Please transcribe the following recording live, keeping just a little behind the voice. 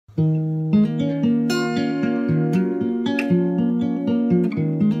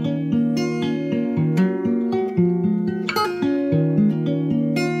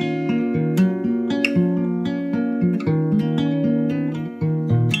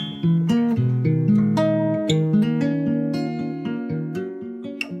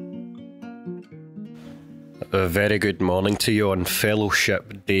A very good morning to you on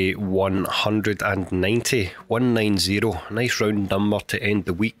Fellowship Day 190. 190, nice round number to end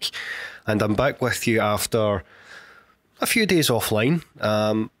the week. And I'm back with you after a few days offline,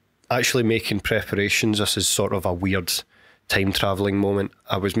 actually making preparations. This is sort of a weird time travelling moment.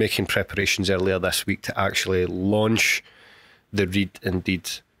 I was making preparations earlier this week to actually launch the Read Indeed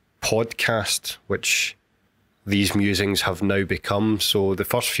podcast, which these musings have now become. So the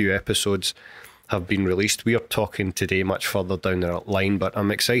first few episodes have been released. We are talking today much further down the line, but I'm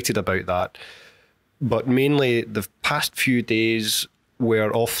excited about that. But mainly the past few days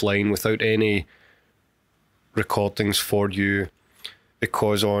were offline without any recordings for you,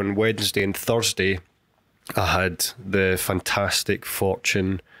 because on Wednesday and Thursday I had the fantastic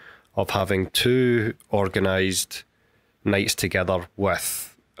fortune of having two organised nights together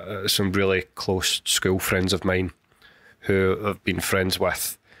with some really close school friends of mine who I've been friends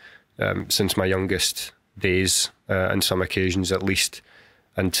with since my youngest days, on some occasions at least,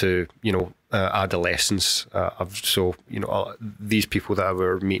 into adolescence. These people that I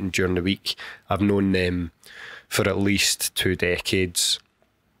were meeting during the week, I've known them for at least 2 decades.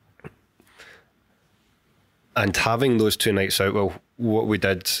 And having those two nights out, well, what we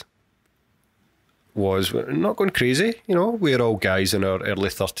did was, we're not going crazy, we're all guys in our early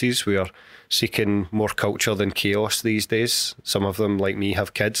 30s. We are seeking more culture than chaos these days. Some of them, like me,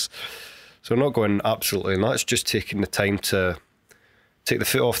 have kids. So we're not going absolutely nuts, just taking the time to take the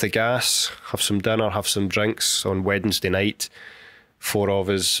foot off the gas, have some dinner, have some drinks. On Wednesday night, 4 of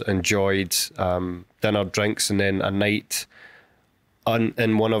us enjoyed dinner, drinks, and then a night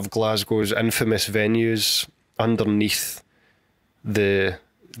in one of Glasgow's infamous venues underneath the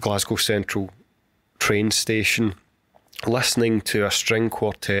Glasgow Central train station, listening to a string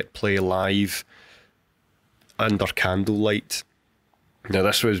quartet play live under candlelight. Now,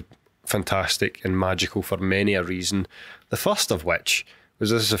 this was fantastic and magical for many a reason. The first of which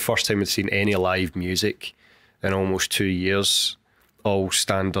was, this is the first time I'd seen any live music in almost 2 years. All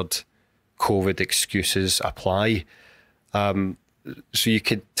standard COVID excuses apply. So you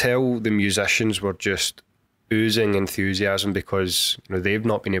could tell the musicians were just oozing enthusiasm because they've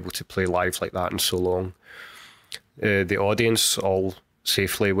not been able to play live like that in so long. The audience, all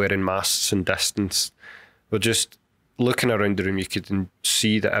safely wearing masks and distance, were just looking around the room. You could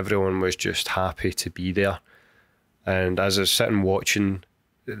see that everyone was just happy to be there. And as I was sitting watching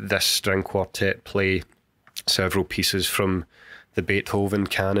this string quartet play several pieces from the Beethoven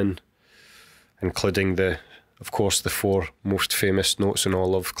canon, including of course, the 4 most famous notes in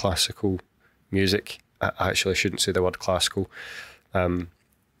all of classical music. I actually shouldn't say the word classical. I'll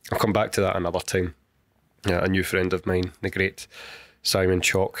come back to that another time. A new friend of mine, the great Simon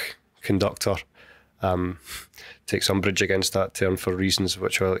Chalk, conductor, takes umbrage against that term for reasons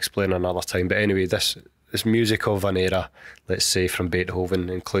which I'll explain another time. But anyway, this music of an era, let's say, from Beethoven,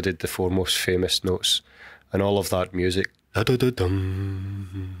 included the 4 most famous notes, and all of that music.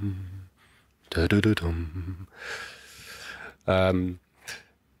 Da-da-da-dum, da-da-da-dum.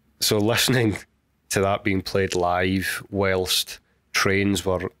 So listening to that being played live whilst trains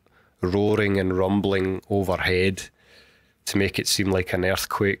were roaring and rumbling overhead to make it seem like an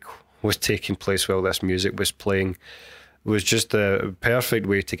earthquake was taking place while this music was playing, was just the perfect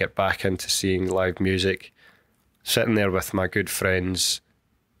way to get back into seeing live music. Sitting there with my good friends,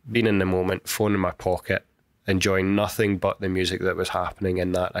 being in the moment, phone in my pocket, enjoying nothing but the music that was happening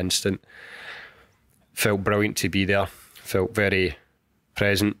in that instant. Felt brilliant to be there, felt very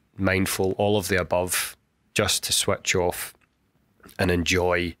present, mindful, all of the above, just to switch off and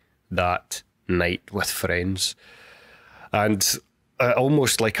enjoy that night with friends. And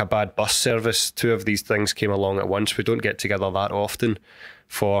almost like a bad bus service, 2 of these things came along at once. We don't get together that often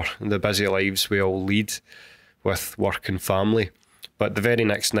for the busy lives we all lead with work and family. But the very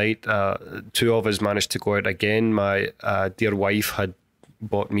next night, 2 of us managed to go out again. My dear wife had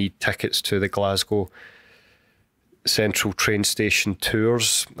bought me tickets to the Glasgow Central train station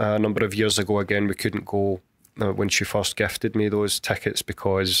tours a number of years ago. Again, we couldn't go when she first gifted me those tickets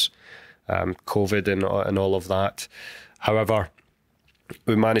because COVID and all of that. However,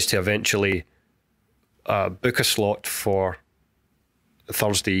 we managed to eventually book a slot for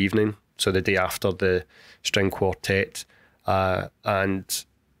Thursday evening, so the day after the string quartet, and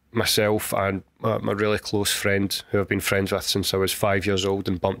myself and my really close friend, who I've been friends with since I was 5 years old,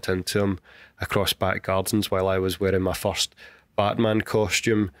 and bumped into him across back gardens while I was wearing my first Batman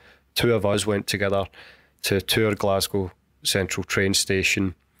costume. 2 of us went together to tour Glasgow Central train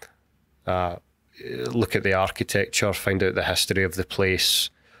station, look at the architecture, find out the history of the place,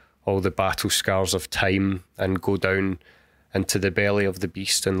 all the battle scars of time, and go down into the belly of the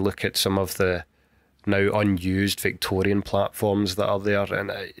beast and look at some of the now unused Victorian platforms that are there.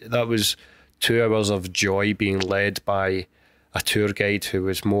 And that was 2 hours of joy being led by a tour guide who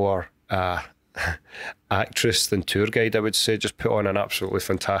was more actress than tour guide, I would say. Just put on an absolutely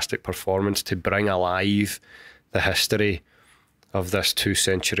fantastic performance to bring alive the history of this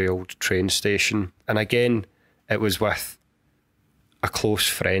 2-century-old train station. And again, it was with a close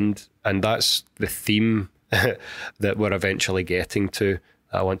friend, and that's the theme that we're eventually getting to,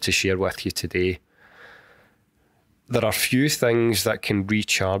 that I want to share with you today. There are few things that can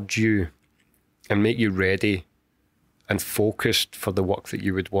recharge you and make you ready and focused for the work that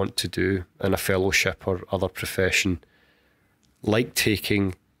you would want to do in a fellowship or other profession, like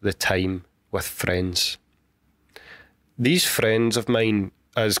taking the time with friends. These friends of mine,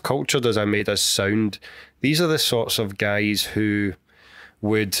 as cultured as I made us sound, these are the sorts of guys who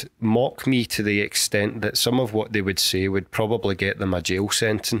would mock me to the extent that some of what they would say would probably get them a jail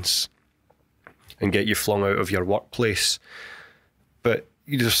sentence and get you flung out of your workplace. But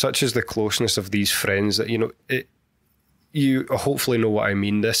such is the closeness of these friends that, you hopefully know what I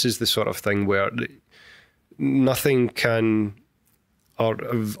mean. This is the sort of thing where nothing can, or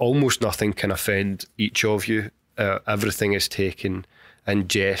almost nothing can offend each of you. Everything is taken in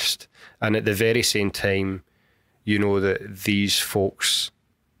jest. And at the very same time, you know that these folks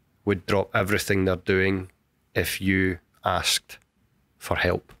would drop everything they're doing if you asked for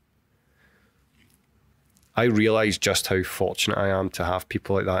help. I realise just how fortunate I am to have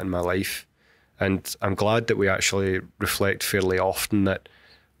people like that in my life. And I'm glad that we actually reflect fairly often that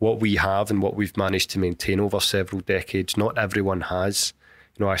what we have and what we've managed to maintain over several decades, not everyone has.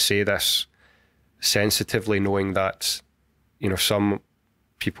 I say this sensitively, knowing that, some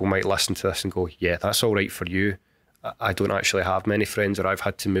people might listen to this and go, yeah, that's all right for you. I don't actually have many friends, or I've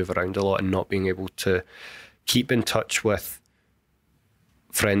had to move around a lot and not being able to keep in touch with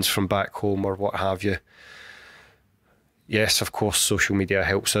friends from back home or what have you. Yes, of course, social media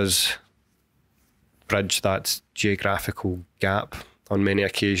helps us bridge that geographical gap on many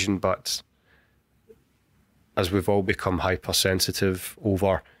occasions, but as we've all become hypersensitive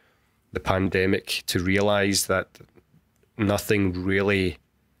over the pandemic, to realise that nothing really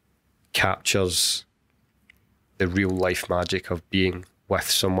captures the real life magic of being with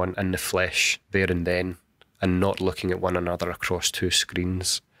someone in the flesh there and then, and not looking at one another across 2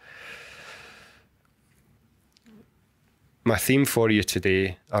 screens. My theme for you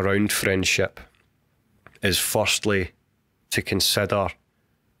today around friendship is firstly to consider,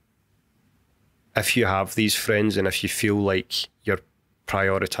 if you have these friends and if you feel like you're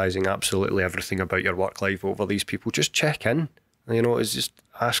prioritising absolutely everything about your work life over these people, just check in. It's just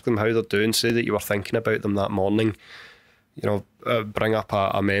ask them how they're doing, say that you were thinking about them that morning, bring up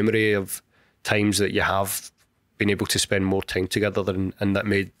a memory of times that you have been able to spend more time together and that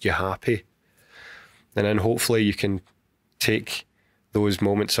made you happy. And then hopefully you can take those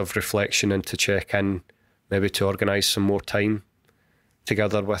moments of reflection and to check in, maybe to organise some more time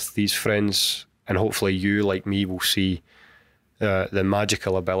together with these friends. And hopefully you, like me, will see the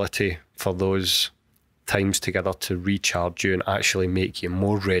magical ability for those times together to recharge you and actually make you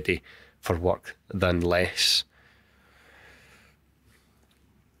more ready for work than less.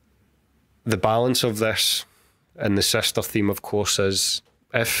 The balance of this and the sister theme, of course, is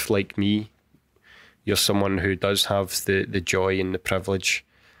if, like me, you're someone who does have the joy and the privilege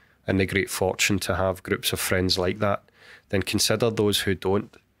and the great fortune to have groups of friends like that, then consider those who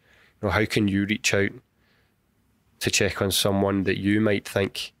don't. How can you reach out to check on someone that you might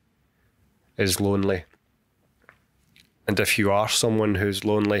think is lonely? And if you are someone who's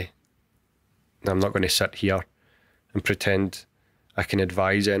lonely, I'm not going to sit here and pretend I can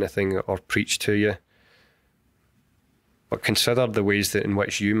advise anything or preach to you, but consider the ways that in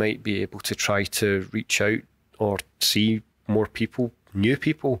which you might be able to try to reach out or see more people, new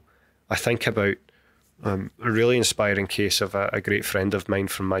people. I think about a really inspiring case of a great friend of mine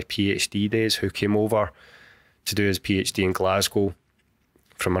from my PhD days who came over to do his PhD in Glasgow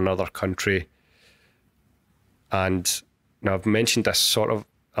from another country. And now I've mentioned this sort of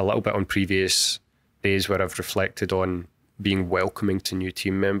a little bit on previous days where I've reflected on being welcoming to new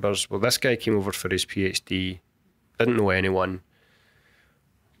team members. Well, this guy came over for his PhD, didn't know anyone,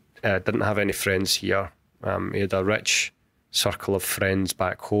 didn't have any friends here. He had a rich circle of friends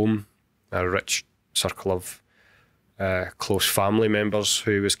back home, a rich circle of close family members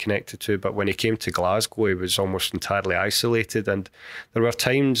who he was connected to. But when he came to Glasgow, he was almost entirely isolated. And there were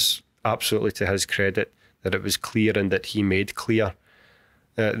times, absolutely to his credit, that it was clear and that he made clear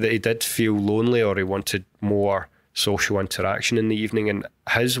that he did feel lonely or he wanted more social interaction in the evening. And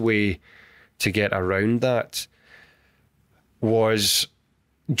his way to get around that was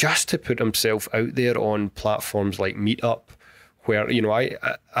just to put himself out there on platforms like Meetup, where, you know, I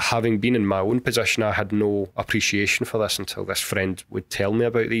having been in my own position, I had no appreciation for this until this friend would tell me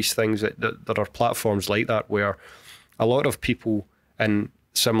about these things. That there are platforms like that where a lot of people in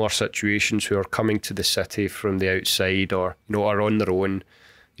similar situations who are coming to the city from the outside, or, you know, are on their own,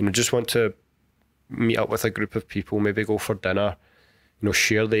 you know, just want to meet up with a group of people, maybe go for dinner, you know,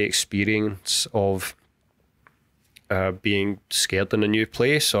 share the experience of being scared in a new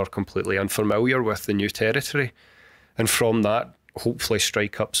place or completely unfamiliar with the new territory. And from that, hopefully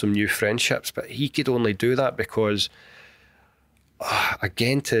strike up some new friendships. But he could only do that because,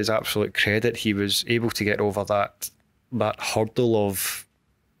 again, to his absolute credit, he was able to get over that hurdle of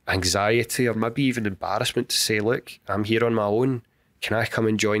anxiety or maybe even embarrassment to say, look, I'm here on my own. Can I come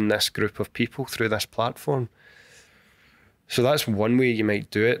and join this group of people through this platform? So that's one way you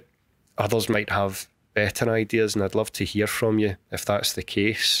might do it. Others might have better ideas, and I'd love to hear from you if that's the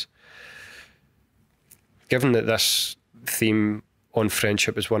case. Given that this theme on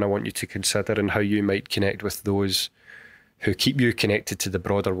friendship is one I want you to consider, and how you might connect with those who keep you connected to the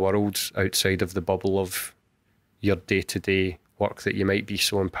broader world outside of the bubble of your day-to-day work that you might be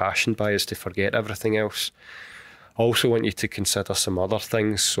so impassioned by as to forget everything else. I also want you to consider some other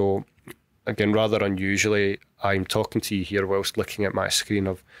things. So again, rather unusually, I'm talking to you here whilst looking at my screen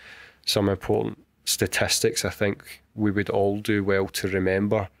of some important statistics I think we would all do well to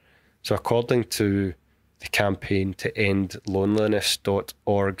remember. So according to the campaign to end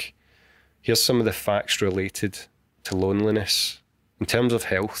loneliness.org, here's some of the facts related to loneliness. In terms of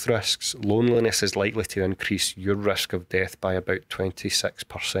health risks, loneliness is likely to increase your risk of death by about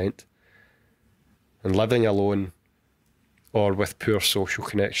 26%. And living alone or with poor social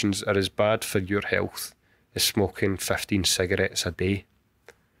connections are as bad for your health as smoking 15 cigarettes a day.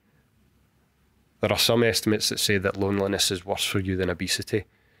 There are some estimates that say that loneliness is worse for you than obesity.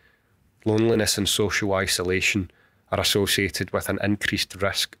 Loneliness and social isolation are associated with an increased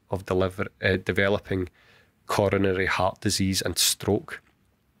risk of developing coronary heart disease and stroke.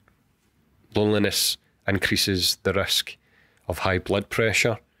 Loneliness increases the risk of high blood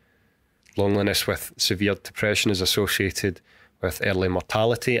pressure. Loneliness with severe depression is associated with early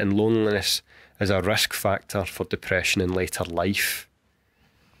mortality, and loneliness is a risk factor for depression in later life.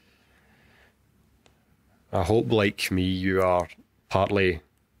 I hope, like me, you are partly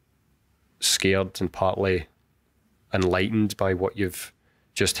scared and partly enlightened by what you've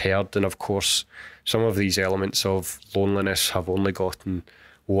just heard. And of course, some of these elements of loneliness have only gotten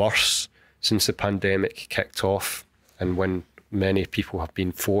worse since the pandemic kicked off, and when many people have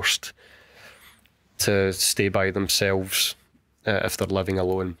been forced to stay by themselves if they're living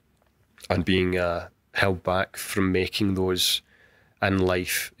alone, and being held back from making those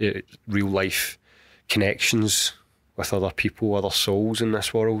in-life, real-life connections with other people, other souls in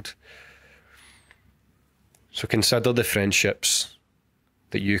this world. So consider the friendships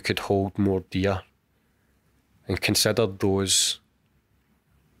that you could hold more dear, and consider those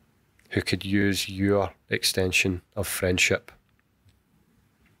who could use your extension of friendship.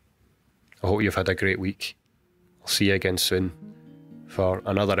 I hope you've had a great week. I'll see you again soon for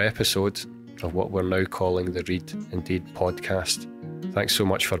another episode of what we're now calling the Read Indeed podcast. Thanks so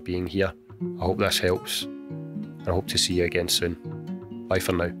much for being here. I hope this helps. I hope to see you again soon. Bye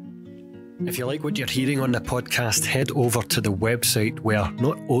for now. If you like what you're hearing on the podcast, head over to the website, where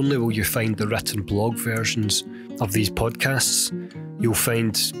not only will you find the written blog versions of these podcasts, you'll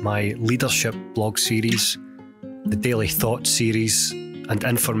find my leadership blog series, the Daily Thought series, and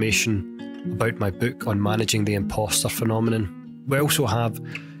information about my book on managing the imposter phenomenon. We also have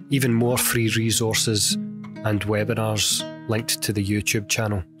even more free resources and webinars linked to the YouTube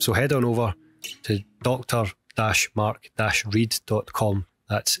channel. So head on over to dr-mark-reid.com.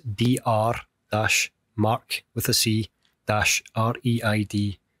 That's dr-mark with a C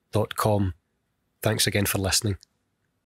 -reid.com. Thanks again for listening.